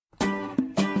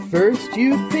First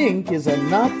You Think is a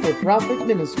not-for-profit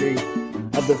ministry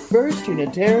of the First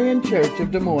Unitarian Church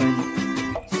of Des Moines.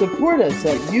 Support us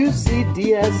at ucdsm.org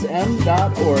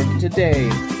today.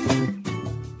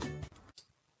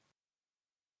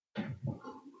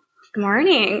 Good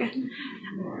morning.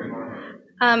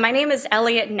 My name is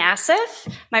Elliot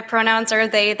Nassif. My pronouns are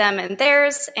they, them, and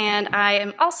theirs, and I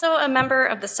am also a member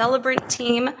of the Celebrant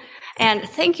team. And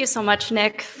thank you so much,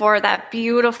 Nick, for that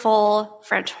beautiful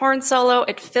French horn solo.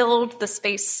 It filled the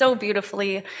space so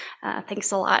beautifully.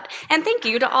 Thanks a lot. And thank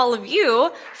you to all of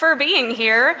you for being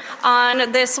here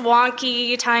on this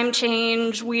wonky time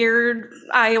change, weird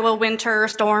Iowa winter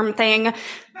storm thing.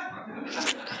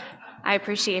 I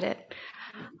appreciate it.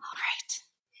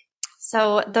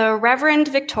 So the Reverend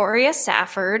Victoria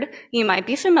Safford, you might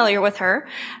be familiar with her,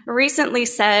 recently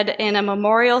said in a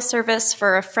memorial service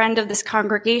for a friend of this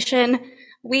congregation,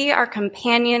 "We are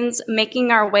companions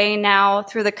making our way now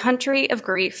through the country of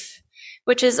grief,"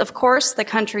 which is, of course, the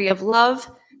country of love,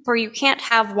 for you can't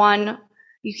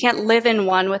live in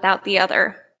one without the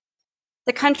other.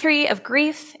 The country of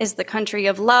grief is the country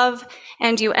of love,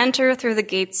 and you enter through the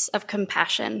gates of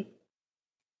compassion.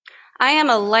 I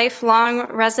am a lifelong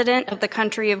resident of the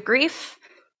country of grief.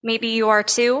 Maybe you are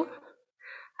too.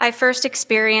 I first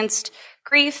experienced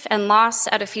grief and loss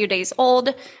at a few days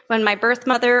old when my birth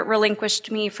mother relinquished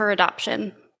me for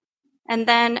adoption. And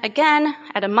then again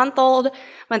at a month old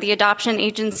when the adoption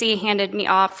agency handed me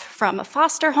off from a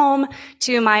foster home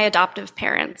to my adoptive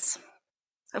parents.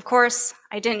 Of course,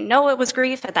 I didn't know it was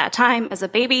grief at that time as a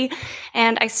baby,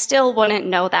 and I still wouldn't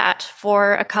know that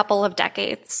for a couple of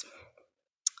decades.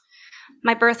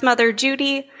 My birth mother,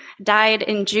 Judy, died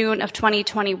in June of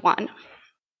 2021.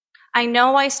 I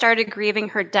know I started grieving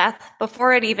her death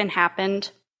before it even happened.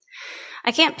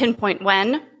 I can't pinpoint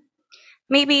when.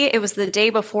 Maybe it was the day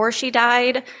before she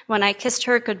died when I kissed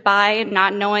her goodbye,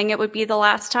 not knowing it would be the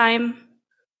last time.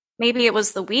 Maybe it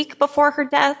was the week before her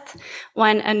death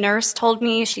when a nurse told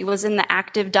me she was in the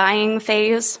active dying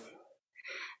phase.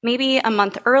 Maybe a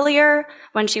month earlier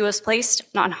when she was placed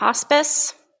on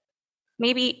hospice.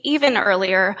 Maybe even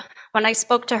earlier when I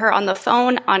spoke to her on the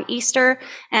phone on Easter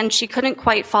and she couldn't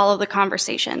quite follow the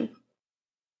conversation.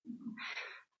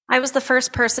 I was the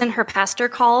first person her pastor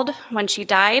called when she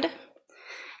died.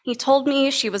 He told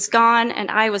me she was gone and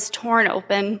I was torn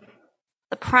open.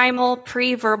 The primal,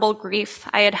 pre-verbal grief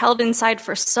I had held inside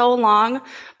for so long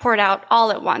poured out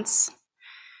all at once.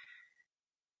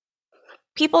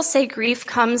 People say grief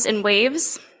comes in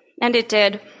waves, and it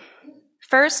did.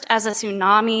 First as a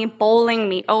tsunami bowling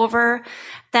me over,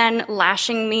 then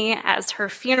lashing me as her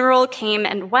funeral came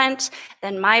and went,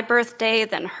 then my birthday,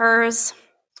 then hers.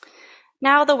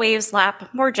 Now the waves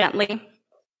lap more gently.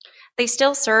 They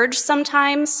still surge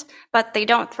sometimes, but they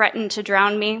don't threaten to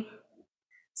drown me.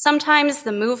 Sometimes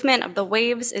the movement of the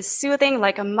waves is soothing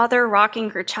like a mother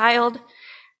rocking her child.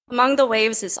 Among the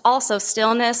waves is also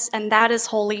stillness, and that is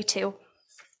holy too.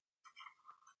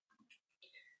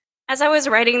 As I was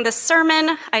writing this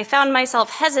sermon, I found myself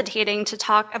hesitating to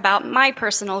talk about my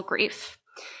personal grief.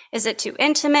 Is it too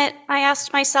intimate? I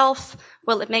asked myself.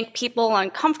 Will it make people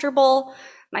uncomfortable?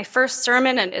 My first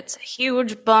sermon, and it's a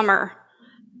huge bummer.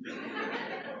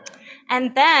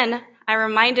 And then I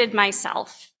reminded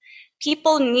myself,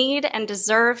 people need and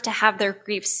deserve to have their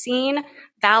grief seen,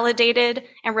 validated,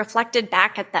 and reflected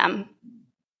back at them,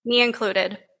 me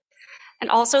included. And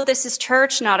also, this is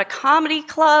church, not a comedy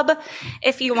club.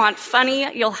 If you want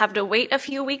funny, you'll have to wait a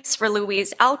few weeks for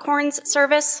Louise Alcorn's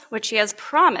service, which she has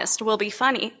promised will be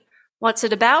funny. What's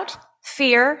it about?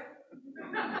 Fear.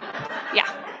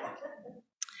 Yeah.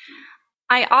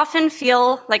 I often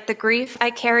feel like the grief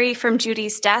I carry from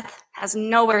Judy's death has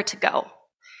nowhere to go.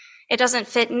 It doesn't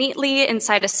fit neatly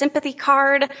inside a sympathy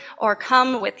card or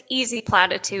come with easy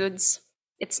platitudes.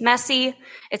 It's messy,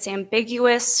 it's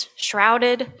ambiguous,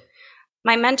 shrouded.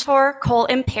 My mentor, Cole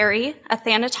Imperi, a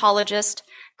thanatologist,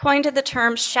 coined the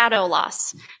term shadow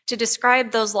loss to describe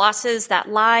those losses that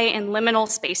lie in liminal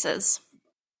spaces.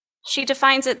 She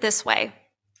defines it this way.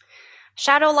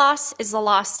 Shadow loss is a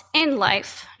loss in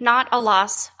life, not a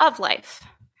loss of life.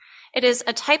 It is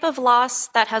a type of loss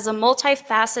that has a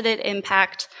multifaceted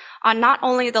impact on not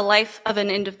only the life of an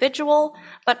individual,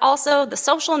 but also the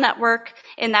social network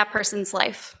in that person's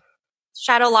life.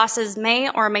 Shadow losses may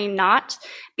or may not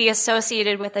be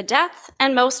associated with a death,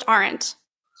 and most aren't.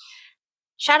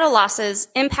 Shadow losses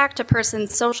impact a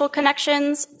person's social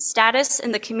connections, status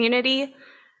in the community,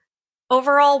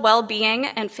 overall well-being,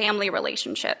 and family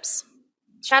relationships.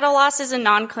 Shadow loss is a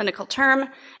non-clinical term.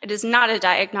 It is not a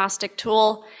diagnostic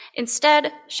tool.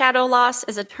 Instead, shadow loss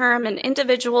is a term an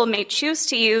individual may choose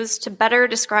to use to better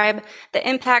describe the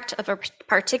impact of a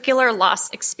particular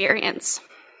loss experience.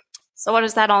 So what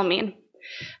does that all mean?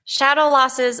 Shadow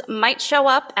losses might show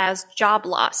up as job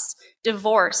loss,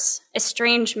 divorce,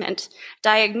 estrangement,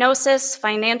 diagnosis,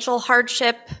 financial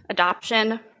hardship,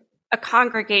 adoption, a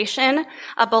congregation,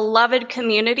 a beloved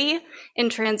community in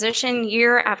transition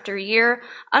year after year,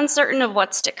 uncertain of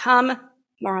what's to come.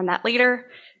 More on that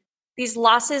later. These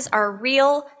losses are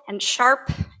real and sharp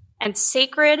and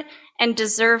sacred and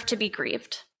deserve to be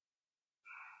grieved.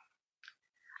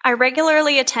 I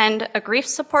regularly attend a grief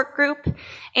support group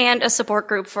and a support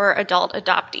group for adult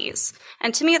adoptees.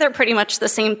 And to me, they're pretty much the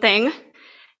same thing.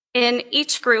 In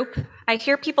each group, I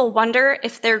hear people wonder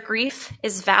if their grief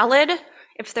is valid,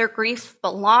 if their grief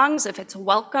belongs, if it's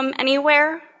welcome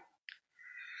anywhere.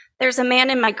 There's a man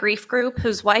in my grief group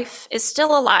whose wife is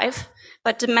still alive,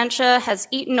 but dementia has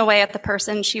eaten away at the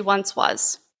person she once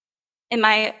was. In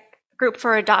my group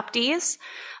for adoptees,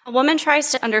 a woman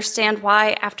tries to understand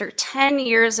why, after 10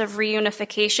 years of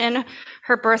reunification,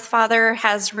 her birth father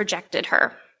has rejected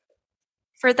her.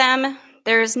 For them,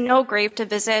 there is no grave to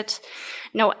visit,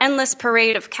 no endless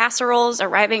parade of casseroles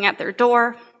arriving at their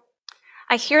door.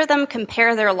 I hear them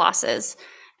compare their losses,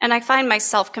 and I find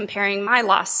myself comparing my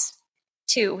loss,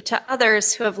 too, to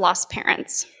others who have lost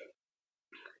parents.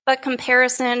 But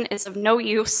comparison is of no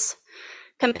use.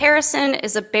 Comparison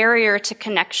is a barrier to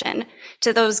connection,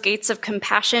 to those gates of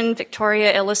compassion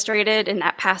Victoria illustrated in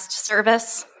that past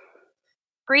service.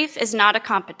 Grief is not a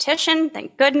competition,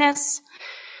 thank goodness.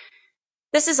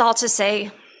 This is all to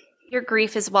say, your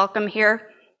grief is welcome here.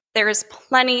 There is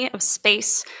plenty of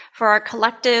space for our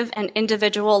collective and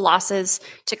individual losses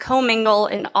to commingle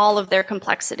in all of their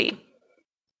complexity.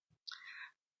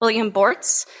 William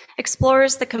Bortz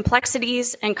explores the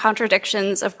complexities and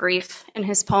contradictions of grief in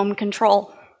his poem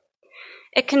Control.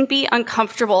 It can be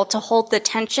uncomfortable to hold the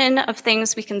tension of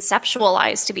things we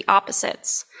conceptualize to be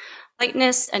opposites: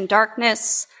 lightness and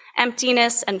darkness,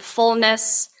 emptiness and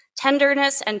fullness,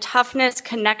 tenderness and toughness,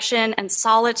 connection and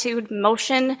solitude,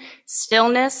 motion,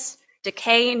 stillness,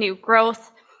 decay, new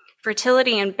growth,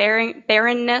 fertility and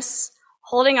barrenness,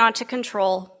 holding on to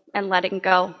control and letting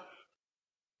go.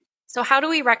 So how do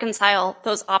we reconcile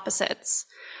those opposites?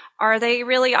 Are they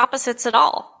really opposites at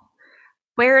all?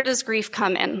 Where does grief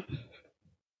come in?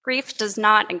 Grief does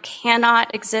not and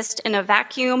cannot exist in a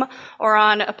vacuum or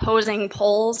on opposing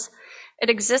poles. It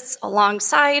exists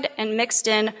alongside and mixed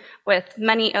in with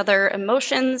many other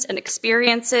emotions and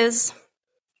experiences.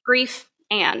 Grief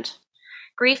and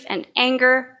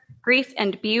anger, grief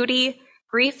and beauty,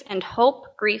 grief and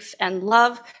hope, grief and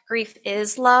love. Grief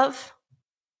is love.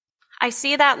 I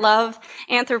see that love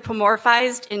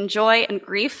anthropomorphized in joy and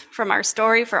grief from our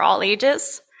story for all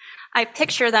ages. I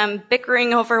picture them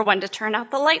bickering over when to turn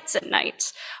out the lights at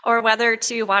night, or whether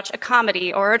to watch a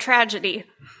comedy or a tragedy.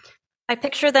 I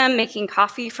picture them making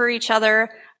coffee for each other,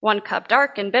 1 cup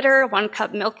dark and bitter, 1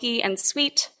 cup milky and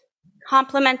sweet,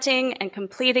 complementing and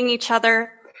completing each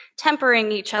other,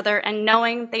 tempering each other, and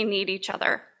knowing they need each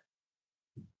other.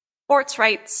 Bortz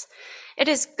writes, "It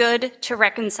is good to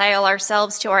reconcile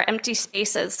ourselves to our empty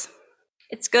spaces.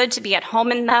 It's good to be at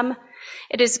home in them.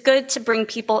 It is good to bring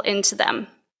people into them.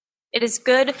 It is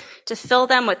good to fill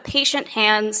them with patient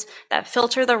hands that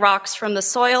filter the rocks from the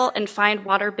soil and find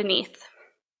water beneath."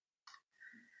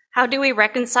 How do we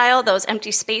reconcile those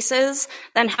empty spaces,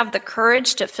 then have the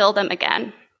courage to fill them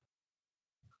again?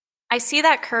 I see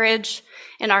that courage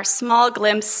in our small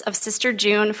glimpse of Sister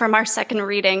June from our second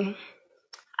reading.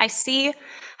 I see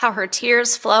how her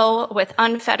tears flow with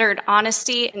unfettered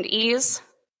honesty and ease.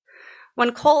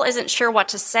 When Cole isn't sure what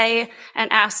to say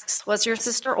and asks, "Was your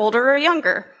sister older or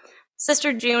younger?"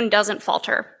 Sister June doesn't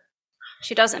falter.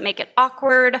 She doesn't make it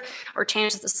awkward or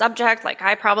change the subject like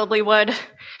I probably would.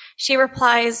 She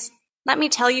replies, "Let me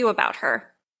tell you about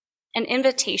her." An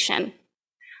invitation.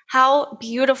 How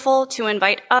beautiful to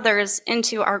invite others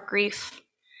into our grief.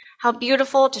 How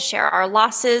beautiful to share our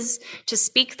losses, to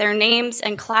speak their names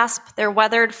and clasp their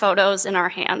weathered photos in our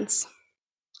hands.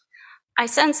 I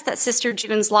sense that Sister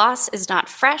June's loss is not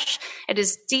fresh. It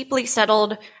is deeply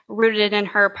settled, rooted in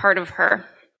her, part of her.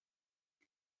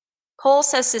 Cole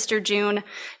says Sister June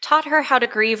taught her how to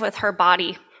grieve with her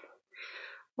body.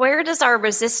 Where does our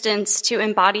resistance to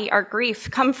embody our grief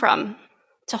come from?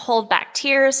 To hold back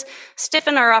tears,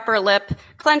 stiffen our upper lip,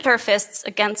 clench our fists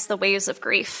against the waves of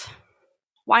grief.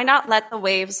 Why not let the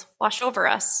waves wash over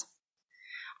us?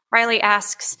 Riley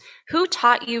asks, "Who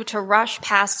taught you to rush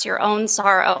past your own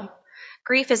sorrow?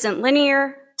 Grief isn't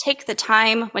linear. Take the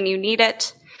time when you need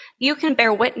it. You can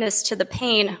bear witness to the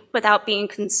pain without being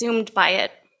consumed by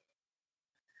it.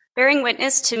 Bearing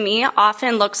witness to me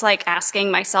often looks like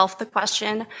asking myself the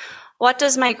question, what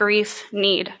does my grief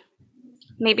need?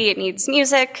 Maybe it needs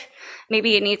music.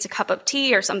 Maybe it needs a cup of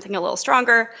tea or something a little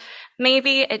stronger.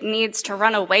 Maybe it needs to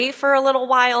run away for a little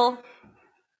while.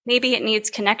 Maybe it needs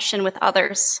connection with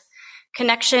others.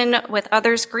 Connection with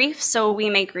others' grief so we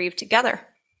may grieve together.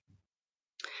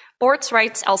 Bortz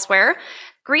writes elsewhere,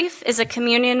 grief is a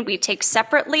communion we take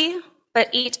separately, but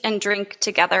eat and drink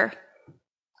together.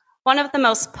 One of the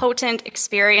most potent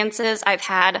experiences I've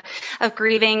had of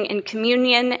grieving in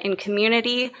communion, in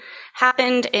community,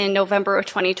 happened in November of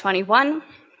 2021.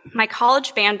 My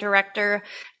college band director,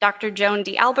 Dr. Joan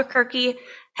D. Albuquerque,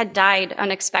 had died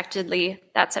unexpectedly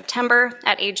that September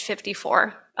at age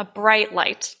 54, a bright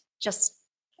light, just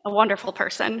a wonderful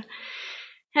person.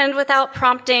 And without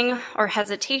prompting or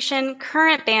hesitation,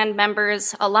 current band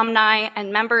members, alumni,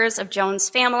 and members of Joan's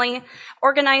family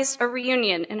organized a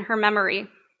reunion in her memory.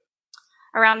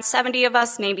 Around 70 of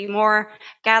us, maybe more,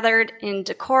 gathered in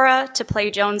Decorah to play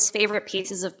Joan's favorite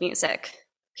pieces of music,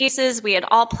 pieces we had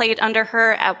all played under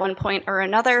her at one point or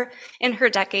another in her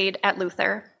decade at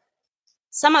Luther.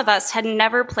 Some of us had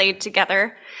never played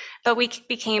together, but we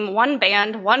became one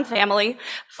band, one family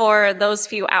for those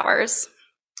few hours.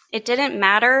 It didn't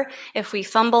matter if we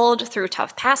fumbled through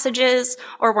tough passages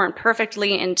or weren't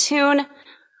perfectly in tune.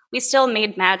 We still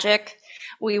made magic.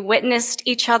 We witnessed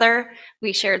each other.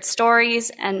 We shared stories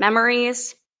and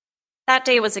memories. That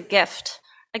day was a gift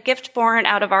born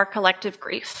out of our collective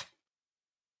grief.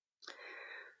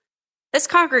 This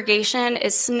congregation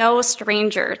is no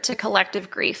stranger to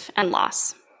collective grief and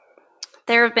loss.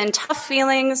 There have been tough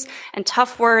feelings and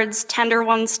tough words, tender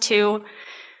ones too.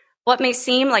 What may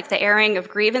seem like the airing of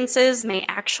grievances may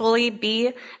actually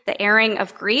be the airing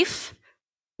of grief,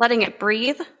 letting it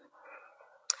breathe.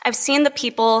 I've seen the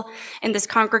people in this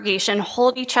congregation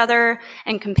hold each other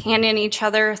and companion each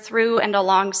other through and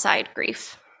alongside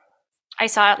grief. I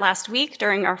saw it last week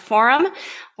during our forum,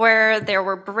 where there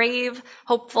were brave,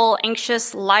 hopeful,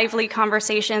 anxious, lively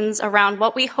conversations around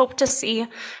what we hope to see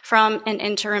from an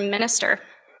interim minister.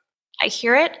 I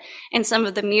hear it in some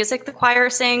of the music the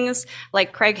choir sings,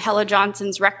 like Craig Hella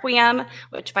Johnson's Requiem,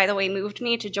 which, by the way, moved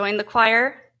me to join the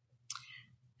choir.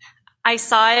 I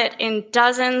saw it in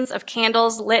dozens of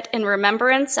candles lit in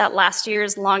remembrance at last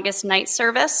year's longest night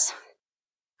service.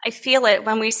 I feel it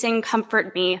when we sing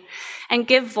Comfort Me and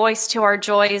give voice to our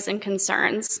joys and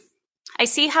concerns. I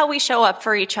see how we show up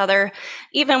for each other,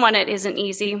 even when it isn't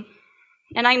easy.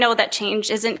 And I know that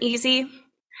change isn't easy.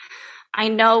 I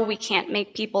know we can't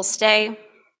make people stay.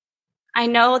 I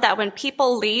know that when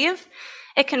people leave,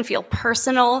 it can feel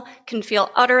personal, can feel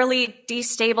utterly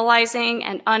destabilizing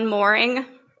and unmooring.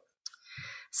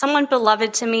 Someone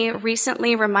beloved to me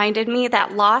recently reminded me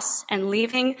that loss and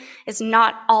leaving is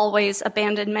not always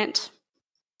abandonment.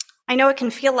 I know it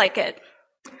can feel like it.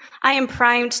 I am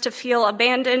primed to feel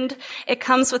abandoned. It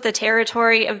comes with the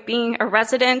territory of being a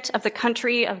resident of the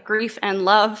country of grief and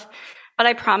love, but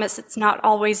I promise it's not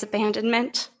always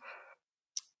abandonment.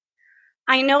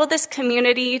 I know this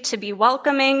community to be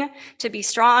welcoming, to be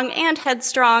strong and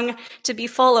headstrong, to be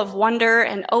full of wonder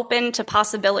and open to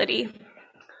possibility.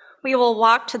 We will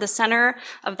walk to the center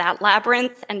of that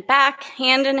labyrinth and back,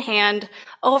 hand in hand,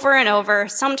 over and over,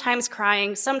 sometimes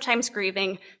crying, sometimes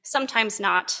grieving, sometimes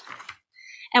not.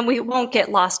 And we won't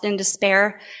get lost in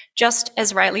despair, just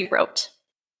as Riley wrote.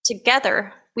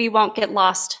 Together, we won't get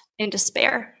lost in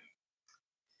despair.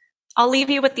 I'll leave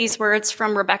you with these words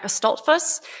from Rebecca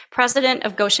Stoltfuss, president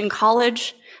of Goshen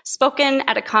College, spoken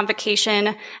at a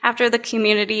convocation after the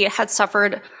community had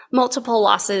suffered multiple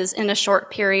losses in a short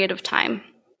period of time.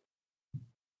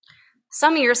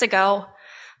 Some years ago,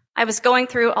 I was going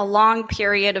through a long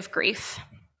period of grief,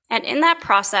 and in that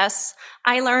process,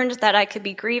 I learned that I could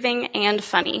be grieving and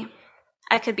funny.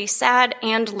 I could be sad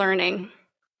and learning.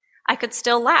 I could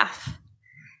still laugh.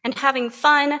 And having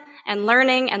fun and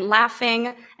learning and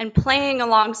laughing and playing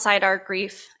alongside our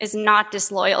grief is not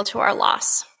disloyal to our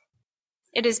loss.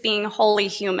 It is being wholly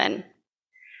human.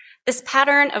 This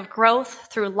pattern of growth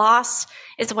through loss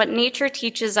is what nature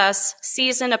teaches us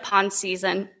season upon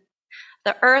season.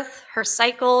 The earth, her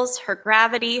cycles, her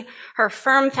gravity, her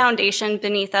firm foundation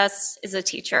beneath us is a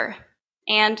teacher.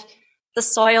 And the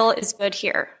soil is good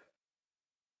here.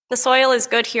 The soil is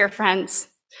good here, friends.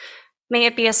 May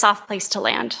it be a soft place to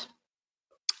land.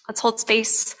 Let's hold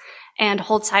space and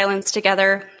hold silence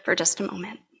together for just a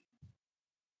moment.